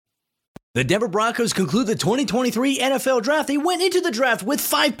The Denver Broncos conclude the 2023 NFL Draft. They went into the draft with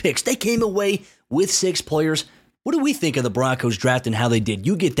 5 picks. They came away with 6 players. What do we think of the Broncos draft and how they did?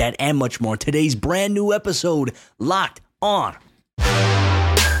 You get that and much more. Today's brand new episode, Locked On.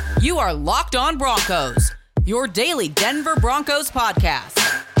 You are Locked On Broncos, your daily Denver Broncos podcast.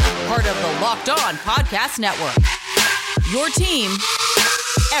 Part of the Locked On Podcast Network. Your team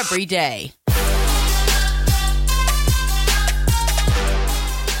every day.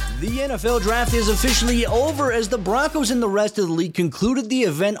 The NFL Draft is officially over as the Broncos and the rest of the league concluded the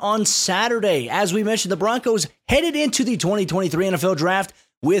event on Saturday. As we mentioned, the Broncos headed into the 2023 NFL Draft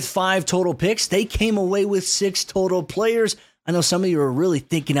with 5 total picks. They came away with 6 total players. I know some of you are really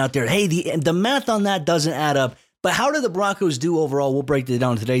thinking out there, hey, the math on that doesn't add up. But how did the Broncos do overall? We'll break it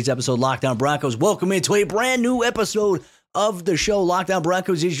down in today's episode. Locked On Broncos, welcome into a brand new episode of the show. Locked On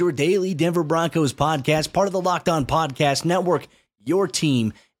Broncos is your daily Denver Broncos podcast, part of the Locked On Podcast Network, your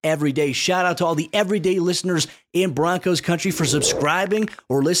team every day. Shout out to all the everyday listeners in Broncos country for subscribing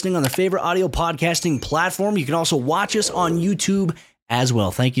or listening on the favorite audio podcasting platform. You can also watch us on YouTube as well.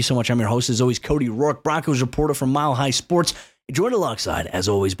 Thank you so much. I'm your host, as always, Cody Rourke, Broncos reporter from Mile High Sports. Joined alongside, as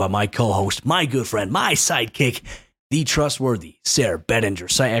always, by my co-host, my good friend, my sidekick, the trustworthy Sarah Bettinger,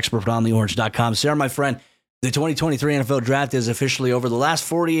 site expert on theorange.com. Sarah, my friend, the 2023 NFL Draft is officially over. The last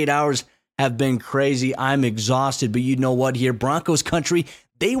 48 hours have been crazy. I'm exhausted, but you know what here? Broncos country,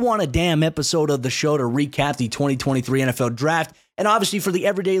 they want a damn episode of the show to recap the 2023 NFL Draft. And obviously for the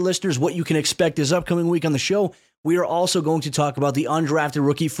everyday listeners, what you can expect this upcoming week on the show, we are also going to talk about the undrafted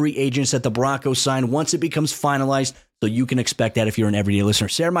rookie free agents that the Broncos sign once it becomes finalized. So you can expect that if you're an everyday listener.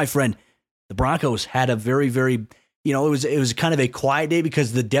 Sarah, my friend, the Broncos had a very, very, it was kind of a quiet day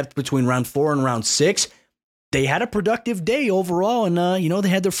because the depth between round 4 and round 6, they had a productive day overall. And, they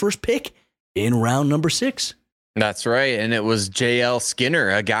had their first pick in round number 6. That's right. And it was JL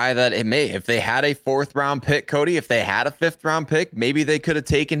Skinner, a guy that if they had a 4th round pick, Cody, if they had a 5th round pick, maybe they could have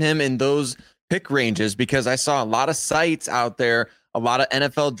taken him in those pick ranges, because I saw a lot of sites out there, a lot of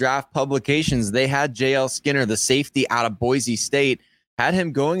NFL draft publications. They had JL Skinner, the safety out of Boise State, had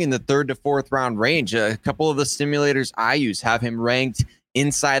him going in the 3rd to 4th round range. A couple of the simulators I use have him ranked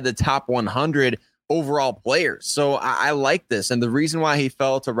inside the top 100 overall players. So I like this. And the reason why he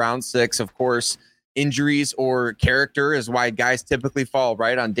fell to round 6, of course, injuries or character is why guys typically fall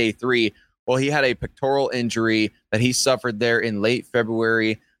right on day 3. Well, he had a pectoral injury that he suffered there in late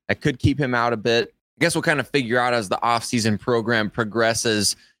February. That could keep him out a bit. I guess we'll kind of figure out as the offseason program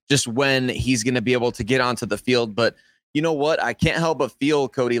progresses just when he's going to be able to get onto the field. But you know what? I can't help but feel,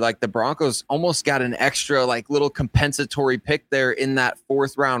 Cody, like the Broncos almost got an extra little compensatory pick there in that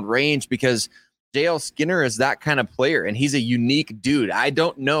 4th round range, because JL Skinner is that kind of player and he's a unique dude. I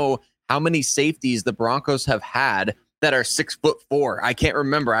don't know how many safeties the Broncos have had that are 6'4". I can't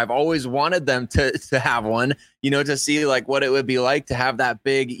remember. I've always wanted them to have one, to see what it would be like to have that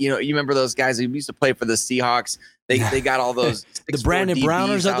big, you remember those guys who used to play for the Seahawks. They got all those the Brandon DBs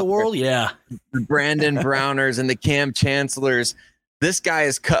Browners of the world. There. Yeah. The Brandon Browners and the Cam Chancellors. This guy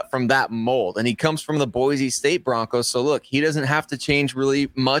is cut from that mold, and he comes from the Boise State Broncos. So look, he doesn't have to change really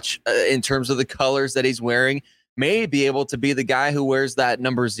much in terms of the colors that he's wearing. May be able to be the guy who wears that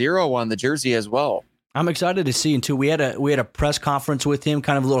number 0 on the jersey as well. I'm excited to see him too. We had a press conference with him,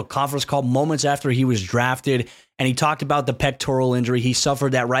 kind of a little conference call moments after he was drafted, and he talked about the pectoral injury. He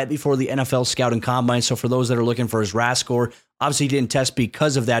suffered that right before the NFL Scouting Combine. So for those that are looking for his RAS score, obviously he didn't test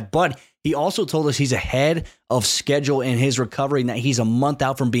because of that, but he also told us he's ahead of schedule in his recovery and that he's a month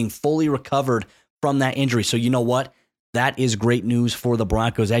out from being fully recovered from that injury. So you know what? That is great news for the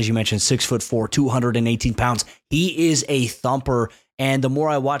Broncos. As you mentioned, 6'4", 218 pounds. He is a thumper. And the more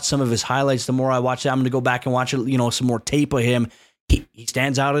I watch some of his highlights, the more I watch it. I'm going to go back and watch some more tape of him. He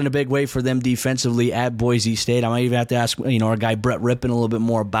stands out in a big way for them defensively at Boise State. I might even have to ask, our guy Brett Rippon a little bit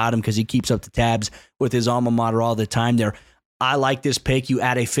more about him because he keeps up the tabs with his alma mater all the time there. I like this pick. You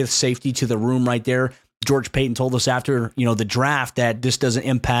add a 5th safety to the room right there. George Paton told us after, the draft that this doesn't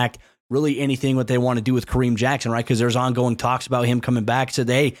impact really anything what they want to do with Kareem Jackson, right? Because there's ongoing talks about him coming back. Said,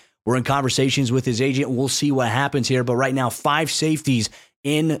 hey, we're in conversations with his agent. We'll see what happens here. But right now, 5 safeties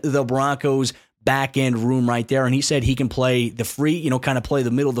in the Broncos back end room right there. And he said he can play the free, kind of play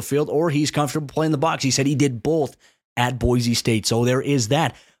the middle of the field, or he's comfortable playing the box. He said he did both at Boise State. So there is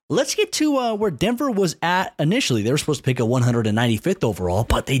that. Let's get to where Denver was at initially. They were supposed to pick a 195th overall,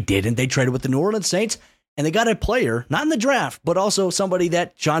 but they didn't. They traded with the New Orleans Saints. And they got a player, not in the draft, but also somebody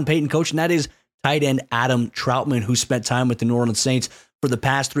that Sean Payton coached, and that is tight end Adam Troutman, who spent time with the New Orleans Saints for the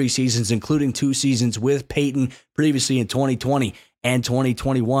past 3 seasons, including 2 seasons with Payton previously in 2020 and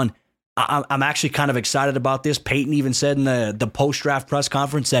 2021. I'm actually kind of excited about this. Payton even said in the post-draft press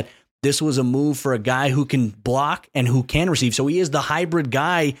conference that this was a move for a guy who can block and who can receive. So he is the hybrid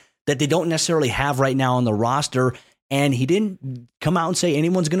guy that they don't necessarily have right now on the roster. And he didn't come out and say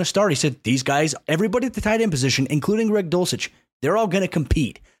anyone's going to start. He said, these guys, everybody at the tight end position, including Greg Dulcich, they're all going to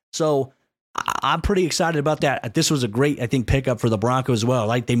compete. So I'm pretty excited about that. This was a great, I think, pickup for the Broncos as well.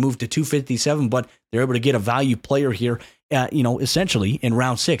 Like, they moved to 257, but they're able to get a value player here, essentially in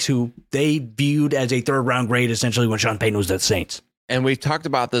round 6, who they viewed as a third-round grade, essentially, when Sean Payton was at Saints. And we've talked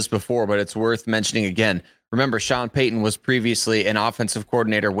about this before, but it's worth mentioning again. Remember, Sean Payton was previously an offensive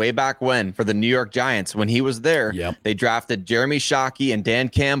coordinator way back when for the New York Giants. When he was there, They drafted Jeremy Shockey and Dan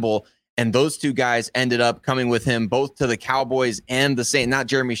Campbell, and those two guys ended up coming with him both to the Cowboys and the Saints. Not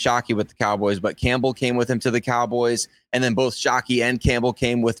Jeremy Shockey with the Cowboys, but Campbell came with him to the Cowboys, and then both Shockey and Campbell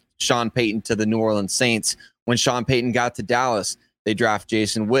came with Sean Payton to the New Orleans Saints. When Sean Payton got to Dallas, they draft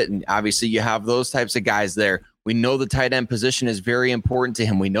Jason Witten. Obviously, you have those types of guys there. We know the tight end position is very important to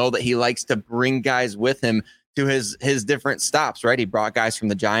him. We know that he likes to bring guys with him to his different stops, right? He brought guys from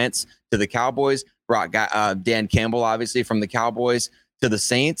the Giants to the Cowboys, brought Dan Campbell, obviously, from the Cowboys to the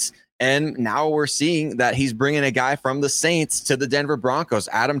Saints. And now we're seeing that he's bringing a guy from the Saints to the Denver Broncos,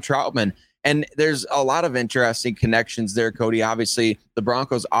 Adam Troutman. And there's a lot of interesting connections there, Cody. Obviously, the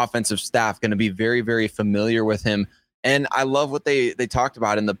Broncos offensive staff going to be very, very familiar with him. And I love what they talked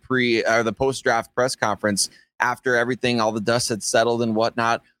about in the post-draft press conference after everything, all the dust had settled and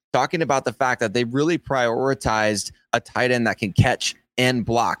whatnot, talking about the fact that they really prioritized a tight end that can catch and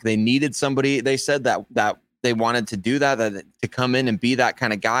block. They needed somebody. They said that they wanted to do that to come in and be that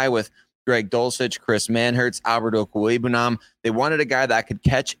kind of guy with Greg Dulcich, Chris Manhertz, Albert Okwuegbunam. They wanted a guy that could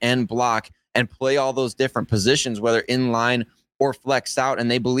catch and block and play all those different positions, whether in line or flexed out.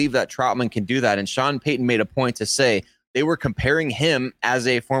 And they believe that Troutman can do that. And Sean Payton made a point to say they were comparing him as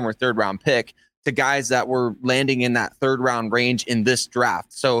a former third-round pick to guys that were landing in that third-round range in this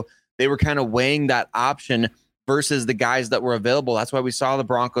draft. So they were kind of weighing that option versus the guys that were available. That's why we saw the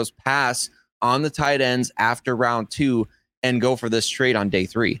Broncos pass on the tight ends after round 2 and go for this trade on day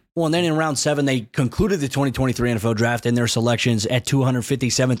 3. Well, and then in round 7, they concluded the 2023 NFL draft and their selections at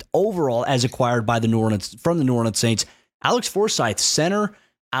 257th overall as acquired by the New Orleans Saints. Alex Forsyth, center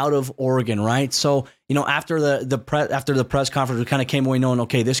out of Oregon, right? So, after the press conference, we kind of came away knowing,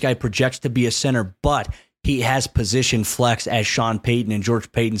 okay, this guy projects to be a center, but he has position flex, as Sean Payton and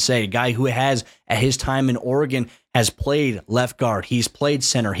George Payton say. A guy who has, at his time in Oregon, has played left guard. He's played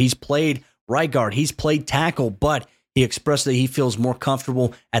center. He's played right guard. He's played tackle, but he expressed that he feels more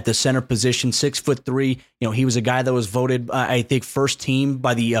comfortable at the center position, 6'3". He was a guy that was voted, I think, first team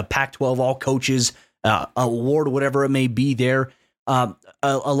by the Pac-12 All Coaches award, whatever it may be there. A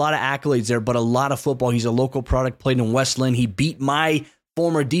lot of accolades there, but a lot of football. He's a local product, played in Westland. He beat my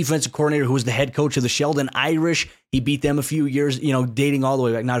former defensive coordinator, who was the head coach of the Sheldon Irish. He beat them a few years, dating all the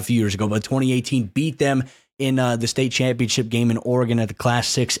way back, not a few years ago, but 2018, beat them in the state championship game in Oregon at the Class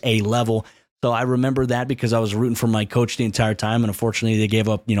 6A level. So I remember that because I was rooting for my coach the entire time, and unfortunately they gave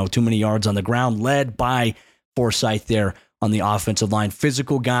up, too many yards on the ground, led by Forsyth there on the offensive line.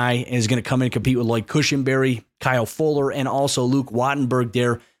 Physical guy, is going to come in and compete with Lloyd Cushenberry, Kyle Fuller, and also Luke Wattenberg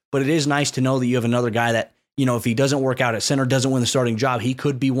there. But it is nice to know that you have another guy that, if he doesn't work out at center, doesn't win the starting job, he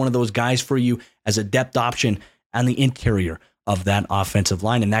could be one of those guys for you as a depth option on the interior of that offensive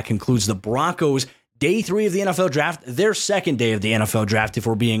line. And that concludes the Broncos' day 3 of the NFL draft, their second day of the NFL draft, if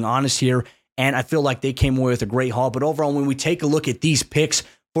we're being honest here. And I feel like they came away with a great haul. But overall, when we take a look at these picks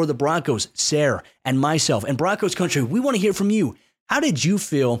for the Broncos, Sarah and myself and Broncos Country, we want to hear from you. How did you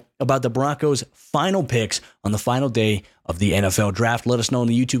feel about the Broncos' final picks on the final day of the NFL draft? Let us know in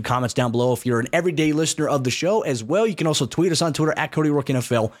the YouTube comments down below. If you're an everyday listener of the show as well, you can also tweet us on Twitter at Cody Rourke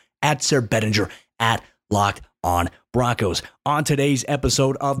NFL, at Sarah Bettinger, at Locked On Broncos. On today's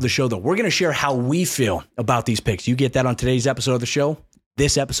episode of the show, though, we're going to share how we feel about these picks. You get that on today's episode of the show.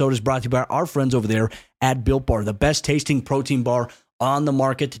 This episode is brought to you by our friends over there at Built Bar, the best tasting protein bar on the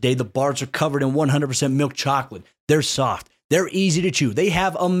market today. The bars are covered in 100% milk chocolate. They're soft. They're easy to chew. They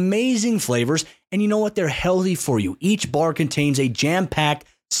have amazing flavors. And you know what? They're healthy for you. Each bar contains a jam-packed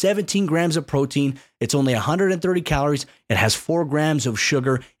 17 grams of protein. It's only 130 calories. It has 4 grams of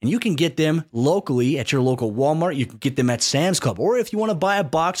sugar. And you can get them locally at your local Walmart. You can get them at Sam's Club. Or if you want to buy a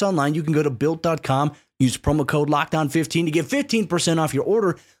box online, you can go to Built.com. Use promo code LOCKEDON15 to get 15% off your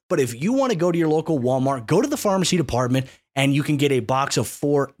order. But if you want to go to your local Walmart, go to the pharmacy department and you can get a box of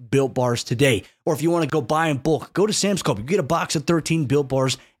 4 Built Bars today. Or if you want to go buy in bulk, go to Sam's Club. You get a box of 13 Built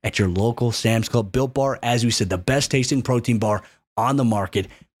Bars at your local Sam's Club. Built Bar, as we said, the best tasting protein bar on the market.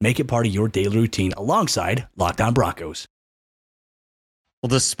 Make it part of your daily routine alongside Locked On Broncos. Well,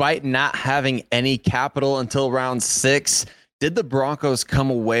 despite not having any capital until round 6, Did the Broncos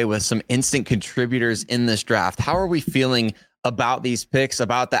come away with some instant contributors in this draft? How are we feeling about these picks,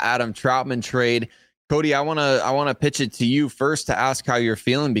 about the Adam Troutman trade? Cody, I want to pitch it to you first to ask how you're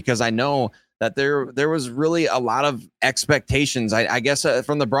feeling, because I know that there was really a lot of expectations. I guess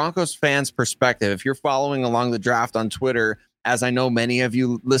from the Broncos fans' perspective, if you're following along the draft on Twitter, as I know many of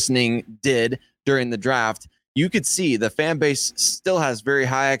you listening did during the draft, you could see the fan base still has very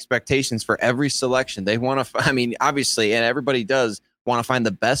high expectations for every selection. They want to, obviously, and everybody does want to find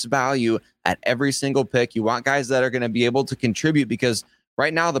the best value at every single pick. You want guys that are going to be able to contribute, because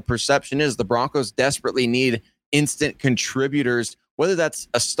right now the perception is the Broncos desperately need instant contributors, whether that's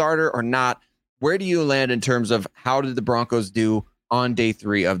a starter or not. Where do you land in terms of how did the Broncos do on day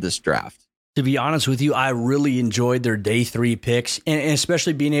 3 of this draft? To be honest with you, I really enjoyed their day 3 picks, and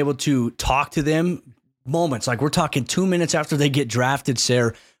especially being able to talk to them moments. Like, we're talking 2 minutes after they get drafted,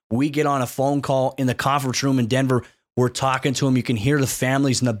 Sarah, we get on a phone call in the conference room in Denver. We're talking to them. You can hear the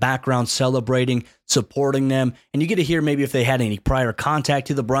families in the background celebrating, supporting them. And you get to hear maybe if they had any prior contact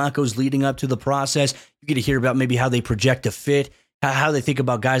to the Broncos leading up to the process. You get to hear about maybe how they project a fit, how they think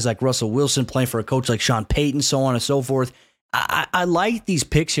about guys like Russell Wilson playing for a coach like Sean Payton, so on and so forth. I like these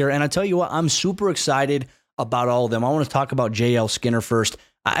picks here. And I tell you what, I'm super excited about all of them. I want to talk about JL Skinner first.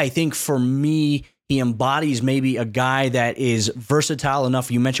 I think for me, he embodies maybe a guy that is versatile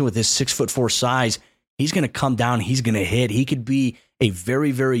enough. You mentioned with his 6'4" size, he's going to come down, he's going to hit. He could be a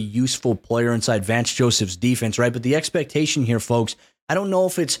very, very useful player inside Vance Joseph's defense, right? But the expectation here, folks, I don't know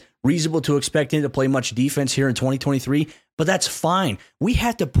if it's reasonable to expect him to play much defense here in 2023, but that's fine. We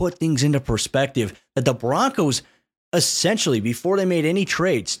have to put things into perspective that the Broncos, essentially, before they made any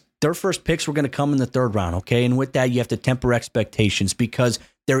trades, their first picks were going to come in the 3rd round, okay? And with that, you have to temper expectations because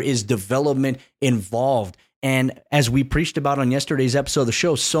there is development involved. And as we preached about on yesterday's episode of the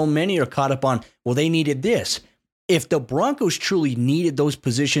show, so many are caught up on, well, they needed this. If the Broncos truly needed those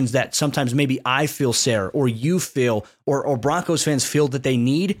positions that sometimes maybe I feel, Sarah, or you feel, or Broncos fans feel that they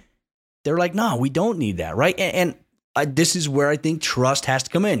need, they're like, no, we don't need that, right? And this is where I think trust has to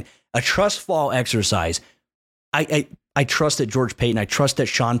come in. A trust fall exercise. I trust that George Payton, I trust that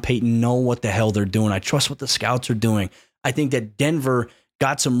Sean Payton know what the hell they're doing. I trust what the scouts are doing. I think that Denver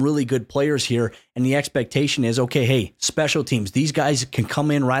got some really good players here, and the expectation is, okay, hey, special teams. These guys can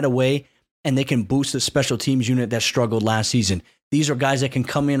come in right away, and they can boost the special teams unit that struggled last season. These are guys that can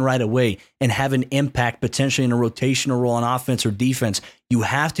come in right away and have an impact potentially in a rotational role on offense or defense. You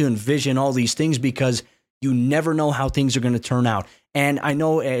have to envision all these things because you never know how things are going to turn out. And I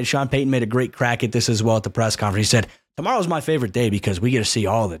know Sean Payton made a great crack at this as well at the press conference. He said, tomorrow's my favorite day because we get to see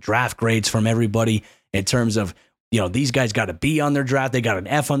all the draft grades from everybody in terms of, these guys got a B on their draft. They got an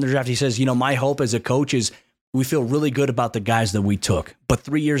F on their draft. He says, my hope as a coach is we feel really good about the guys that we took. But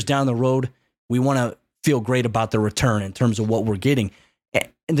 3 years down the road, we want to feel great about the return in terms of what we're getting.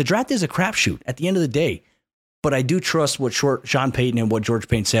 And the draft is a crapshoot at the end of the day. But I do trust what Sean Payton and what George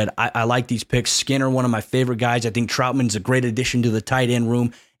Payton said. I like these picks. Skinner, one of my favorite guys. I think Troutman's a great addition to the tight end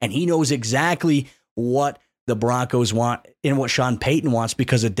room. And he knows exactly what the Broncos want and what Sean Payton wants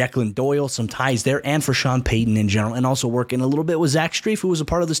because of Declan Doyle, some ties there, and for Sean Payton in general, and also working a little bit with Zach Strief, who was a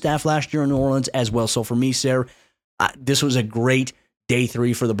part of the staff last year in New Orleans as well. So for me, Sarah, this was a great day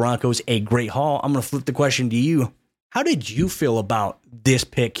 3 for the Broncos, a great haul. I'm going to flip the question to you. How did you feel about this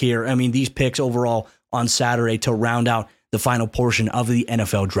pick here? I mean, these picks overall on Saturday to round out the final portion of the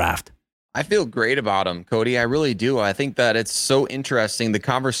NFL draft. I feel great about him, Cody. I really do. I think that it's so interesting, the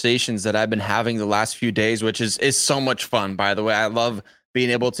conversations that I've been having the last few days, which is so much fun, by the way. I love being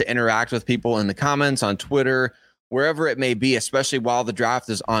able to interact with people in the comments, on Twitter, wherever it may be, especially while the draft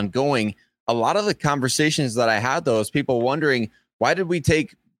is ongoing. A lot of the conversations that I had, though, is people wondering, why did we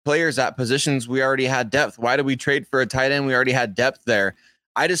take players at positions we already had depth? Why did we trade for a tight end? We already had depth there.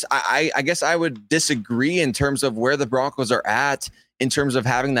 I guess I would disagree in terms of where the Broncos are at in terms of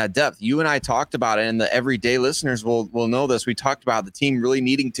having that depth. You and I talked about it, and the everyday listeners will know this. We talked about the team really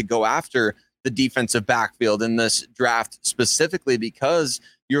needing to go after the defensive backfield in this draft specifically because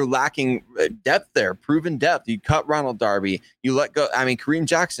you're lacking depth there, proven depth. You cut Ronald Darby. You let go. I mean, Kareem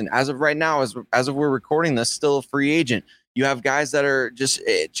Jackson, as of right now, as of we're recording this, still a free agent. You have guys that are just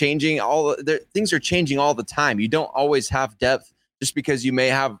changing. Things are changing all the time. You don't always have depth just because you may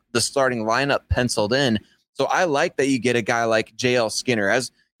have the starting lineup penciled in. So I like that you get a guy like JL Skinner. As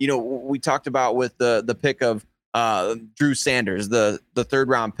you know, we talked about with the pick of Drew Sanders, the 3rd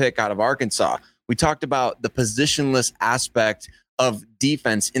round pick out of Arkansas. We talked about the positionless aspect of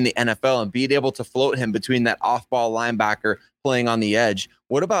defense in the NFL and being able to float him between that off-ball linebacker playing on the edge.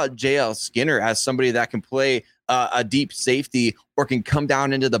 What about JL Skinner as somebody that can play a deep safety or can come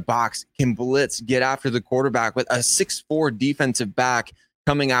down into the box, can blitz, get after the quarterback with a 6'4" defensive back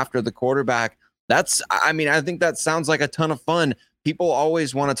coming after the quarterback? I think that sounds like a ton of fun. People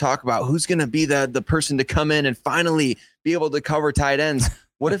always want to talk about who's going to be the person to come in and finally be able to cover tight ends.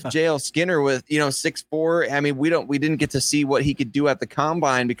 What if JL Skinner with, 6'4"? I mean, we didn't get to see what he could do at the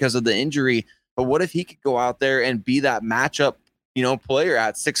combine because of the injury, but what if he could go out there and be that matchup, player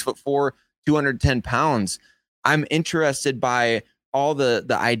at 6'4", 210 pounds? I'm interested by all the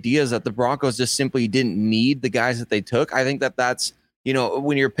ideas that the Broncos just simply didn't need the guys that they took. I think that's,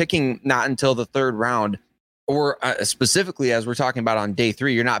 when you're picking not until the third round, or specifically as we're talking about on day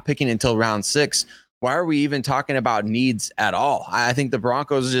 3, you're not picking until round 6. Why are we even talking about needs at all? I think the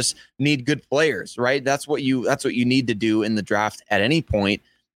Broncos just need good players, right? That's what you need to do in the draft at any point,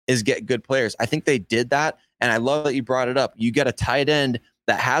 is get good players. I think they did that, and I love that you brought it up. You get a tight end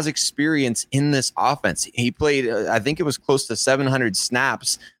that has experience in this offense. He played, I think it was close to 700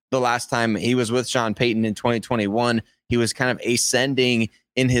 snaps the last time he was with Sean Payton in 2021. He was kind of ascending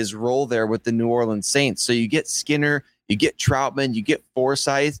in his role there with the New Orleans Saints. So you get Skinner, you get Troutman, you get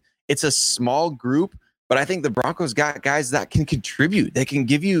Forsythe. It's a small group, but I think the Broncos got guys that can contribute. They can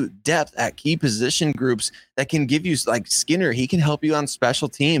give you depth at key position groups, that can give you, like Skinner, he can help you on special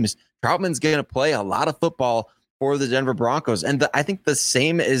teams. Troutman's going to play a lot of football for the Denver Broncos. And I think the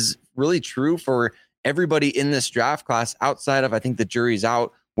same is really true for everybody in this draft class outside of, I think the jury's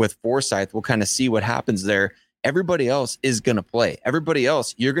out with Forsythe. We'll kind of see what happens there. Everybody else is going to play. Everybody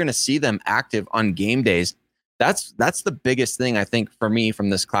else, you're going to see them active on game days. That's the biggest thing, I think, for me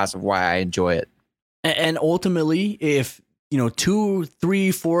from this class of why I enjoy it. And ultimately, if 2,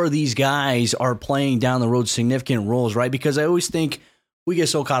 3, 4 of these guys are playing down the road significant roles, right? Because I always think we get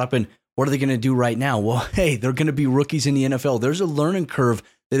so caught up in what are they going to do right now? Well, hey, they're going to be rookies in the NFL. There's a learning curve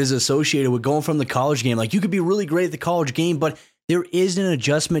that is associated with going from the college game. Like, you could be really great at the college game, but there is an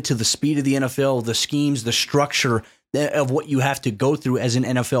adjustment to the speed of the NFL, the schemes, the structure of what you have to go through as an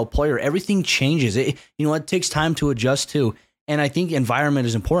NFL player. Everything changes. It takes time to adjust to. And I think environment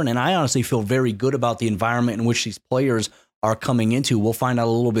is important. And I honestly feel very good about the environment in which these players are coming into. We'll find out a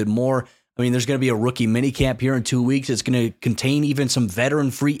little bit more. I mean, there's going to be a rookie minicamp here in 2 weeks. It's going to contain even some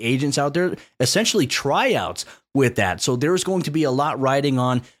veteran free agents out there, essentially tryouts with that. So there's going to be a lot riding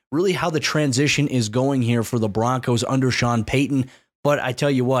on really how the transition is going here for the Broncos under Sean Payton. But I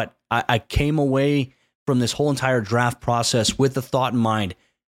tell you what, I came away from this whole entire draft process with the thought in mind.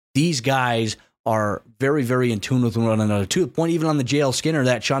 These guys are very, very in tune with one another, to the point even on the JL Skinner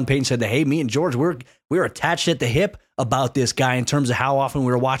that Sean Payton said that, hey, me and George, we're attached at the hip about this guy in terms of how often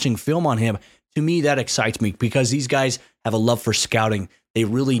we were watching film on him. To me, that excites me because these guys have a love for scouting. They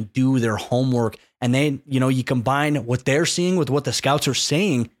really do their homework. And then, you combine what they're seeing with what the scouts are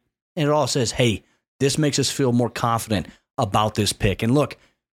saying, and it all says, hey, this makes us feel more confident about this pick. And look,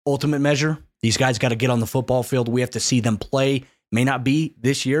 ultimate measure, these guys got to get on the football field. We have to see them play. May not be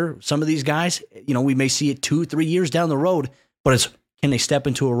this year. Some of these guys, we may see it 2-3 years down the road, but it's, can they step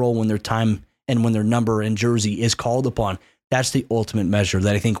into a role when their time and when their number and jersey is called upon? That's the ultimate measure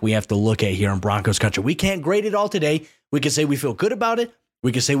that I think we have to look at here in Broncos country. We can't grade it all today. We can say we feel good about it.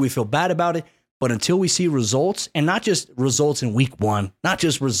 We can say we feel bad about it. But until we see results, and not just results in week 1, not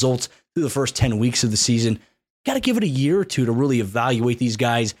just results through the first 10 weeks of the season, got to give it a year or two to really evaluate these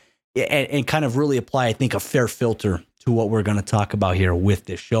guys and kind of really apply, I think, a fair filter to what we're going to talk about here with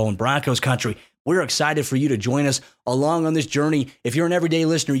this show in Broncos country. We're excited for you to join us along on this journey. If you're an everyday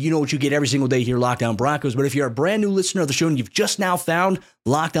listener, you know what you get every single day here, Locked On Broncos. But if you're a brand new listener of the show and you've just now found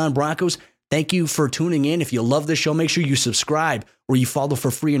Locked On Broncos, thank you for tuning in. If you love this show, make sure you subscribe or you follow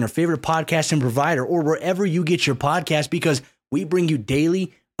for free on your favorite podcasting provider or wherever you get your podcast, because we bring you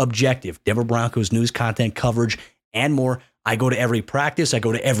daily, objective Denver Broncos news, content, coverage, and more. I go to every practice. I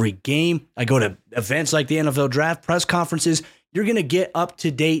go to every game. I go to events like the NFL Draft, press conferences. You're going to get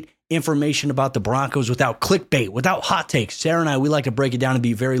up-to-date information about the Broncos without clickbait, without hot takes. Sarah and I, we like to break it down and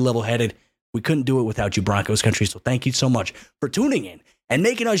be very level-headed. We couldn't do it without you, Broncos country. So thank you so much for tuning in and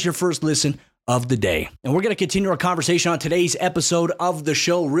making us your first listen of the day. And we're going to continue our conversation on today's episode of the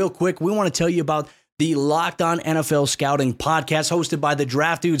show. Real quick, we want to tell you about the Locked On NFL Scouting podcast hosted by the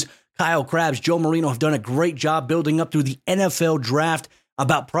Draft Dudes. Kyle Krabs, Joe Marino have done a great job building up through the NFL draft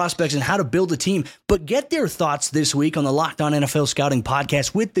about prospects and how to build a team. But get their thoughts this week on the Locked On NFL Scouting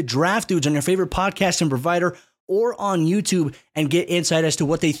podcast with the Draft Dudes on your favorite podcast and provider or on YouTube, and get insight as to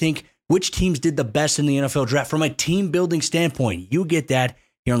what they think, which teams did the best in the NFL draft from a team building standpoint. You get that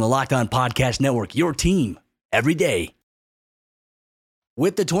here on the Locked On Podcast Network, your team every day.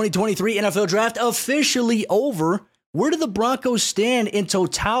 With the 2023 NFL Draft officially over, where do the Broncos stand in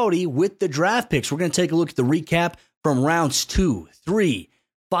totality with the draft picks? We're going to take a look at the recap from rounds 2, 3,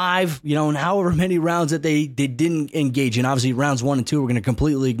 5, and however many rounds that they didn't engage in. Obviously, rounds 1 and 2, we're going to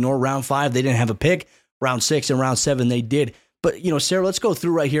completely ignore. Round 5, they didn't have a pick. Round 6 and round 7, they did. But, Sarah, let's go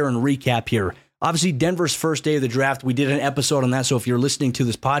through right here and recap here. Obviously, Denver's first day of the draft, we did an episode on that. So if you're listening to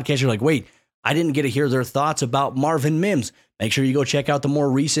this podcast, you're like, wait, I didn't get to hear their thoughts about Marvin Mims. Make sure you go check out the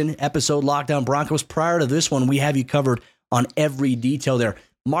more recent episode, Lockdown Broncos. Prior to this one, we have you covered on every detail there.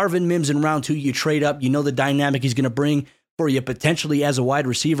 Marvin Mims in round 2, you trade up. You know the dynamic he's going to bring for you potentially as a wide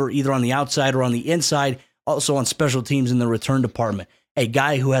receiver, either on the outside or on the inside, also on special teams in the return department. A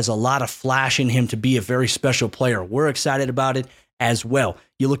guy who has a lot of flash in him to be a very special player. We're excited about it as well.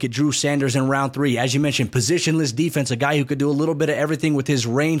 You look at Drew Sanders in round 3. As you mentioned, positionless defense, a guy who could do a little bit of everything with his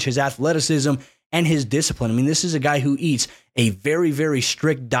range, his athleticism, and his discipline. I mean, this is a guy who eats a very, very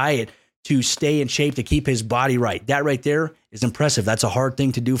strict diet to stay in shape, to keep his body right. That right there is impressive. That's a hard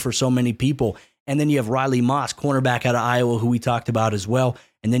thing to do for so many people. And then you have Riley Moss, cornerback out of Iowa, who we talked about as well.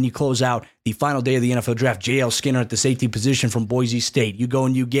 And then you close out the final day of the NFL draft, J.L. Skinner at the safety position from Boise State. You go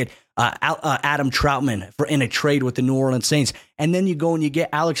and you get Adam Troutman in a trade with the New Orleans Saints. And then you go and you get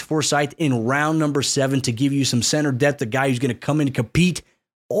Alex Forsythe in round number 7 to give you some center depth, a guy who's going to come in and compete.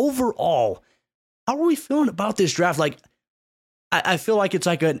 Overall, how are we feeling about this draft? Like, I feel like it's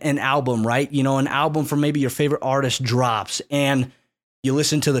like an album, right? An album from maybe your favorite artist drops, and you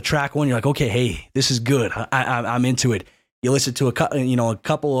listen to the track one, you're like, okay, hey, this is good. I'm into it. You listen to a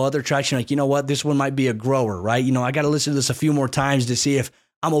couple of other tracks, you're like, you know what, this one might be a grower, right? I got to listen to this a few more times to see if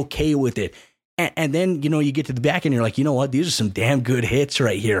I'm okay with it. And then, you get to the back and you're like, you know what, these are some damn good hits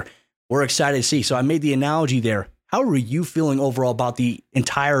right here. We're excited to see. So I made the analogy there. How are you feeling overall about the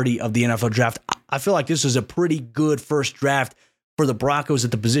entirety of the NFL draft? I feel like this is a pretty good first draft for the Broncos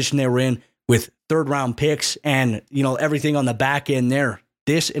at the position they were in with third-round picks and, everything on the back end there.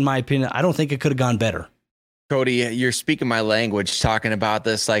 This, in my opinion, I don't think it could have gone better. Cody, you're speaking my language talking about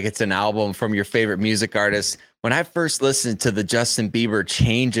this like it's an album from your favorite music artist. When I first listened to the Justin Bieber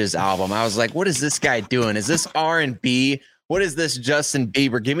Changes album, I was like, what is this guy doing? Is this R&B? What is this Justin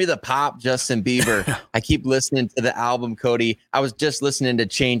Bieber? Give me the pop Justin Bieber. I keep listening to the album, Cody. I was just listening to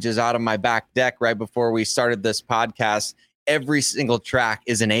Changes out of my back deck right before we started this podcast. Every single track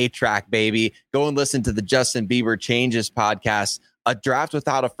is an A track, baby. Go and listen to the Justin Bieber Changes podcast. A draft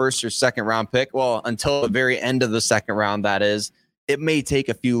without a first or second round pick, well, until the very end of the second round, that is, it may take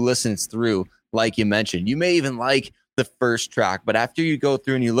a few listens through, like you mentioned. You may even like the first track, but after you go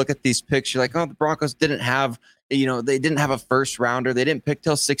through and you look at these picks, you're like, oh, the Broncos didn't have, they didn't have a first rounder. They didn't pick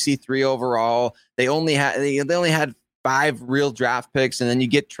till 63 overall. They only had 5 real draft picks, and then you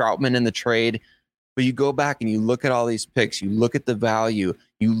get Troutman in the trade. But you go back and you look at all these picks, you look at the value,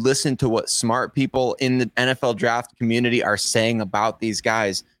 you listen to what smart people in the NFL draft community are saying about these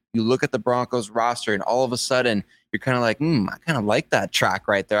guys. You look at the Broncos roster, and all of a sudden you're kind of like, I kind of like that track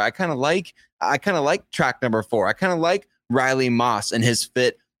right there. I kind of like track number 4. I kind of like Riley Moss and his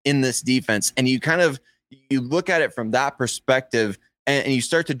fit in this defense. And you look at it from that perspective, and you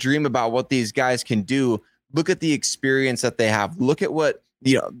start to dream about what these guys can do. Look at the experience that they have. Look at what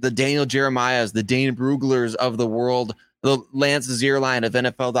the Daniel Jeremiahs, the Dane Bruglers of the world, the Lance Zierlein of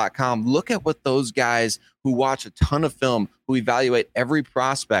NFL.com. Look at what those guys who watch a ton of film, who evaluate every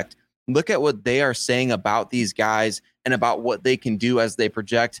prospect, look at what they are saying about these guys and about what they can do as they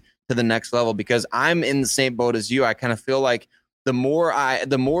project to the next level. Because I'm in the same boat as you. I kind of feel like the more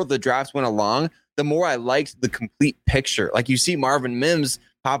the drafts went along, the more I liked the complete picture. Like, you see Marvin Mims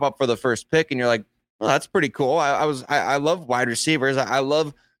pop up for the first pick, and you're like, well, that's pretty cool. I love wide receivers. I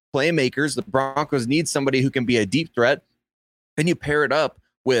love playmakers. The Broncos need somebody who can be a deep threat. Then you pair it up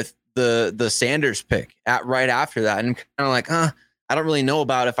with the Sanders pick right after that, and kind of like, I don't really know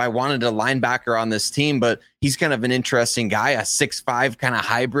about if I wanted a linebacker on this team, but he's kind of an interesting guy, a 6'5" kind of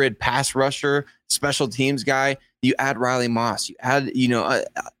hybrid pass rusher, special teams guy. You add Riley Moss, you add,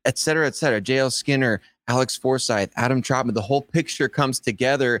 et cetera, et cetera. J.L. Skinner, Alex Forsythe, Adam Troutman. The whole picture comes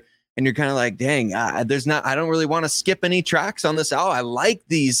together. And you're kind of like, dang, I don't really want to skip any tracks on this album. I like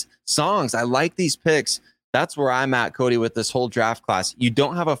these songs. I like these picks. That's where I'm at, Cody, with this whole draft class. You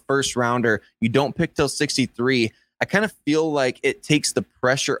don't have a first rounder. You don't pick till 63. I kind of feel like it takes the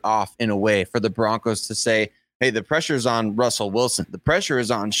pressure off in a way for the Broncos to say, hey, the pressure's on Russell Wilson. The pressure is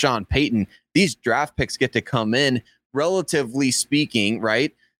on Sean Payton. These draft picks get to come in, relatively speaking,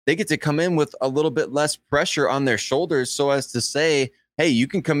 right? They get to come in with a little bit less pressure on their shoulders so as to say, hey, you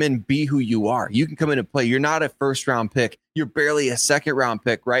can come in, be who you are. You can come in and play. You're not a first round pick. You're barely a second round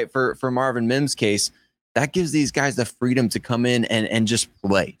pick, right? For Marvin Mims' case. that gives these guys the freedom to come in and just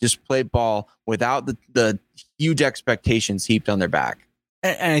play ball without the huge expectations heaped on their back.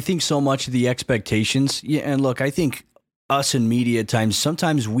 And I think so much of the expectations, yeah, and look, I think us in media at times,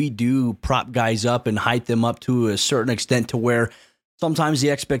 sometimes we do prop guys up and hype them up to a certain extent to where sometimes the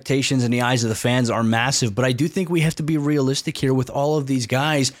expectations in the eyes of the fans are massive. But I do think we have to be realistic here with all of these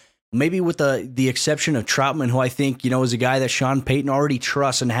guys, maybe with the exception of Troutman, who I think, is a guy that Sean Payton already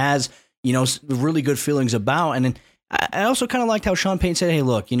trusts and has, really good feelings about. And I also kind of liked how Sean Payton said, hey,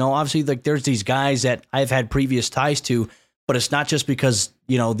 look, obviously like there's these guys that I've had previous ties to, but it's not just because,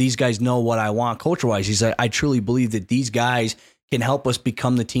 these guys know what I want culture-wise. He's like, I truly believe that these guys can help us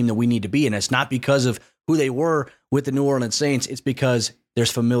become the team that we need to be. And it's not because of who they were with the New Orleans Saints. It's because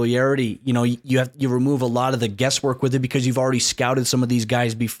there's familiarity. You remove a lot of the guesswork with it because you've already scouted some of these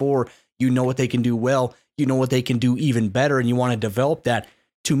guys before. You know what they can do well. You know what they can do even better, and you want to develop that.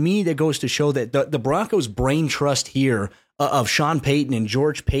 To me, that goes to show that the Broncos' brain trust here of Sean Payton and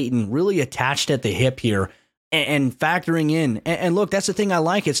George Payton really attached at the hip here and factoring in. And look, that's the thing I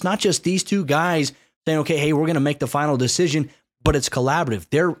like. It's not just these two guys saying, okay, hey, we're going to make the final decision, but it's collaborative.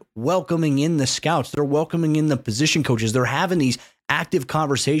 They're welcoming in the scouts. They're welcoming in the position coaches. They're having these active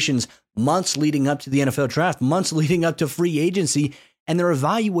conversations months leading up to the NFL draft, months leading up to free agency, and they're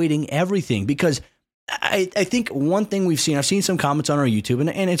evaluating everything because I think one thing I've seen some comments on our YouTube,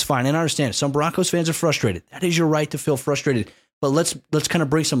 and it's fine, and I understand it. Some Broncos fans are frustrated. That is your right to feel frustrated. But let's kind of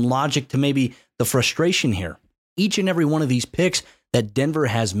bring some logic to maybe the frustration here. Each and every one of these picks that Denver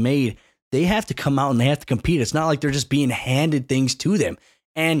has made, they have to come out and they have to compete. It's not like they're just being handed things to them.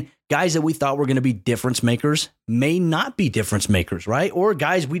 And guys that we thought were going to be difference makers may not be difference makers, right? Or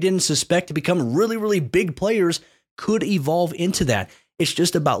guys we didn't suspect to become really, really big players could evolve into that. It's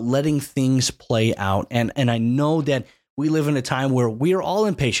just about letting things play out. And I know that we live in a time where we are all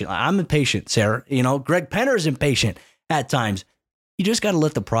impatient. I'm impatient, Sarah. Greg Penner is impatient at times. You just got to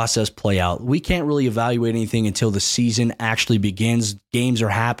let the process play out. We can't really evaluate anything until the season actually begins. Games are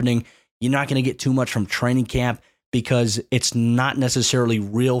happening. You're not going to get too much from training camp because it's not necessarily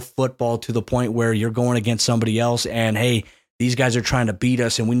real football to the point where you're going against somebody else and, hey, these guys are trying to beat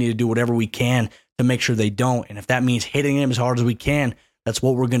us and we need to do whatever we can to make sure they don't. And if that means hitting them as hard as we can, that's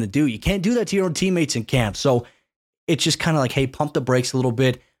what we're going to do. You can't do that to your own teammates in camp. So it's just kind of like, hey, pump the brakes a little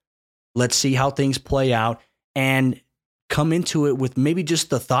bit. Let's see how things play out and come into it with maybe just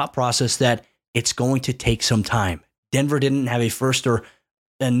the thought process that it's going to take some time. Denver didn't have a first or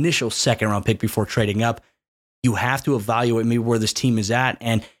initial second round pick before trading up. You have to evaluate maybe where this team is at.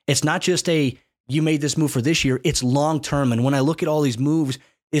 And it's not just you made this move for this year, it's long term. And when I look at all these moves,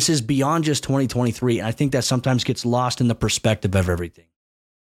 this is beyond just 2023. And I think that sometimes gets lost in the perspective of everything.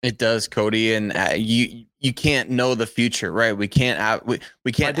 It does, Cody, and you can't know the future, right? We can't.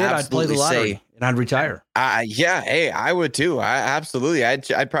 We can't. I'd play the lottery and I'd retire. Yeah, hey, I would too. Absolutely.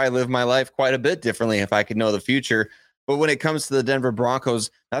 I'd probably live my life quite a bit differently if I could know the future. But when it comes to the Denver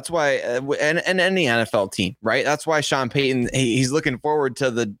Broncos, that's why, and any NFL team, right? That's why Sean Payton, he's looking forward to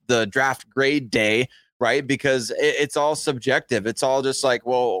the draft grade day, right? Because it's all subjective. It's all just like,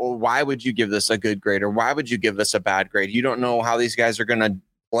 well, why would you give this a good grade or why would you give this a bad grade? You don't know how these guys are going to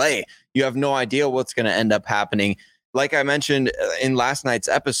play. You have no idea what's going to end up happening. Like I mentioned in last night's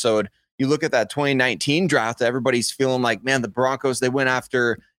episode, you look at that 2019 draft, everybody's feeling like, man, the Broncos, they went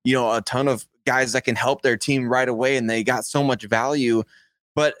after, a ton of guys that can help their team right away. And they got so much value,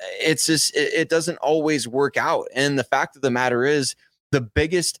 but it's just, it doesn't always work out. And the fact of the matter is the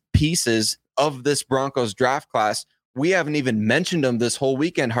biggest pieces of this Broncos draft class, we haven't even mentioned them this whole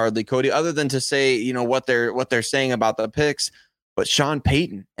weekend, hardly, Cody, other than to say, what they're saying about the picks. But Sean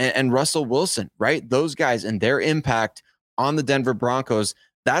Payton and Russell Wilson, right? Those guys and their impact on the Denver Broncos,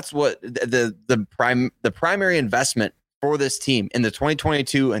 that's what the primary investment for this team in the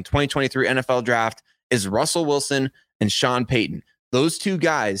 2022 and 2023 NFL draft is Russell Wilson and Sean Payton. Those two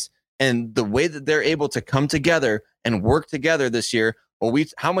guys and the way that they're able to come together and work together this year. Well,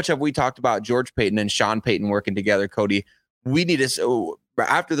 how much have we talked about George Payton and Sean Payton working together, Cody? We need to,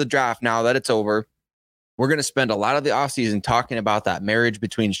 after the draft, now that it's over, we're going to spend a lot of the offseason talking about that marriage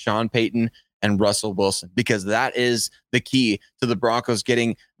between Sean Payton and Russell Wilson, because that is the key to the Broncos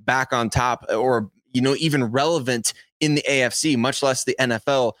getting back on top or, even relevant in the AFC, much less the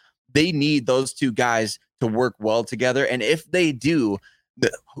NFL. They need those two guys to work well together. And if they do,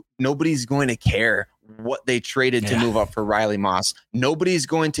 nobody's going to care what they traded to move up for Riley Moss. Nobody's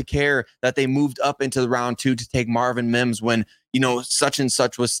going to care that they moved up into the round 2 to take Marvin Mims when, such and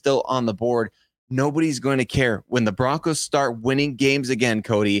such was still on the board. Nobody's going to care. When the Broncos start winning games again,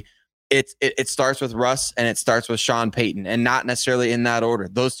 Cody, it starts with Russ and it starts with Sean Payton, and not necessarily in that order.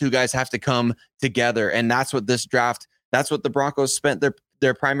 Those two guys have to come together, and that's what this draft. That's what the Broncos spent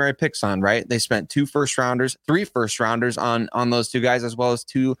their primary picks on, right? They spent 2 first-rounders, 3 first-rounders on those two guys, as well as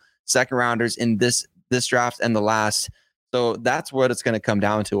 2 second-rounders in this draft and the last. So that's what it's going to come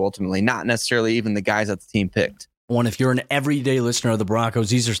down to ultimately, not necessarily even the guys that the team picked. One, if you're an everyday listener of the Broncos,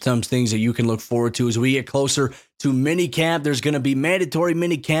 these are some things that you can look forward to as we get closer to minicamp. There's going to be mandatory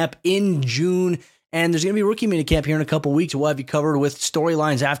minicamp in June, and there's going to be rookie minicamp here in a couple weeks. We'll have you covered with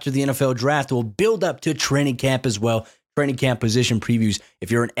storylines after the NFL draft. We'll build up to training camp as well. Training camp position previews.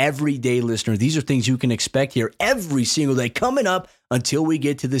 If you're an everyday listener, these are things you can expect here every single day coming up until we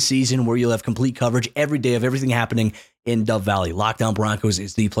get to the season where you'll have complete coverage every day of everything happening in Dove Valley. Locked On Broncos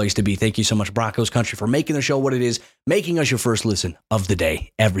is the place to be. Thank you so much, Broncos Country, for making the show what it is, making us your first listen of the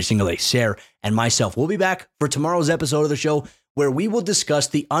day every single day. Sarah and myself will be back for tomorrow's episode of the show where we will discuss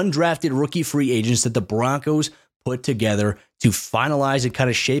the undrafted rookie free agents that the Broncos put together to finalize and kind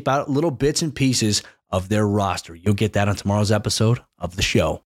of shape out little bits and pieces of their roster. You'll get that on tomorrow's episode of the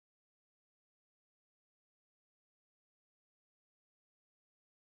show.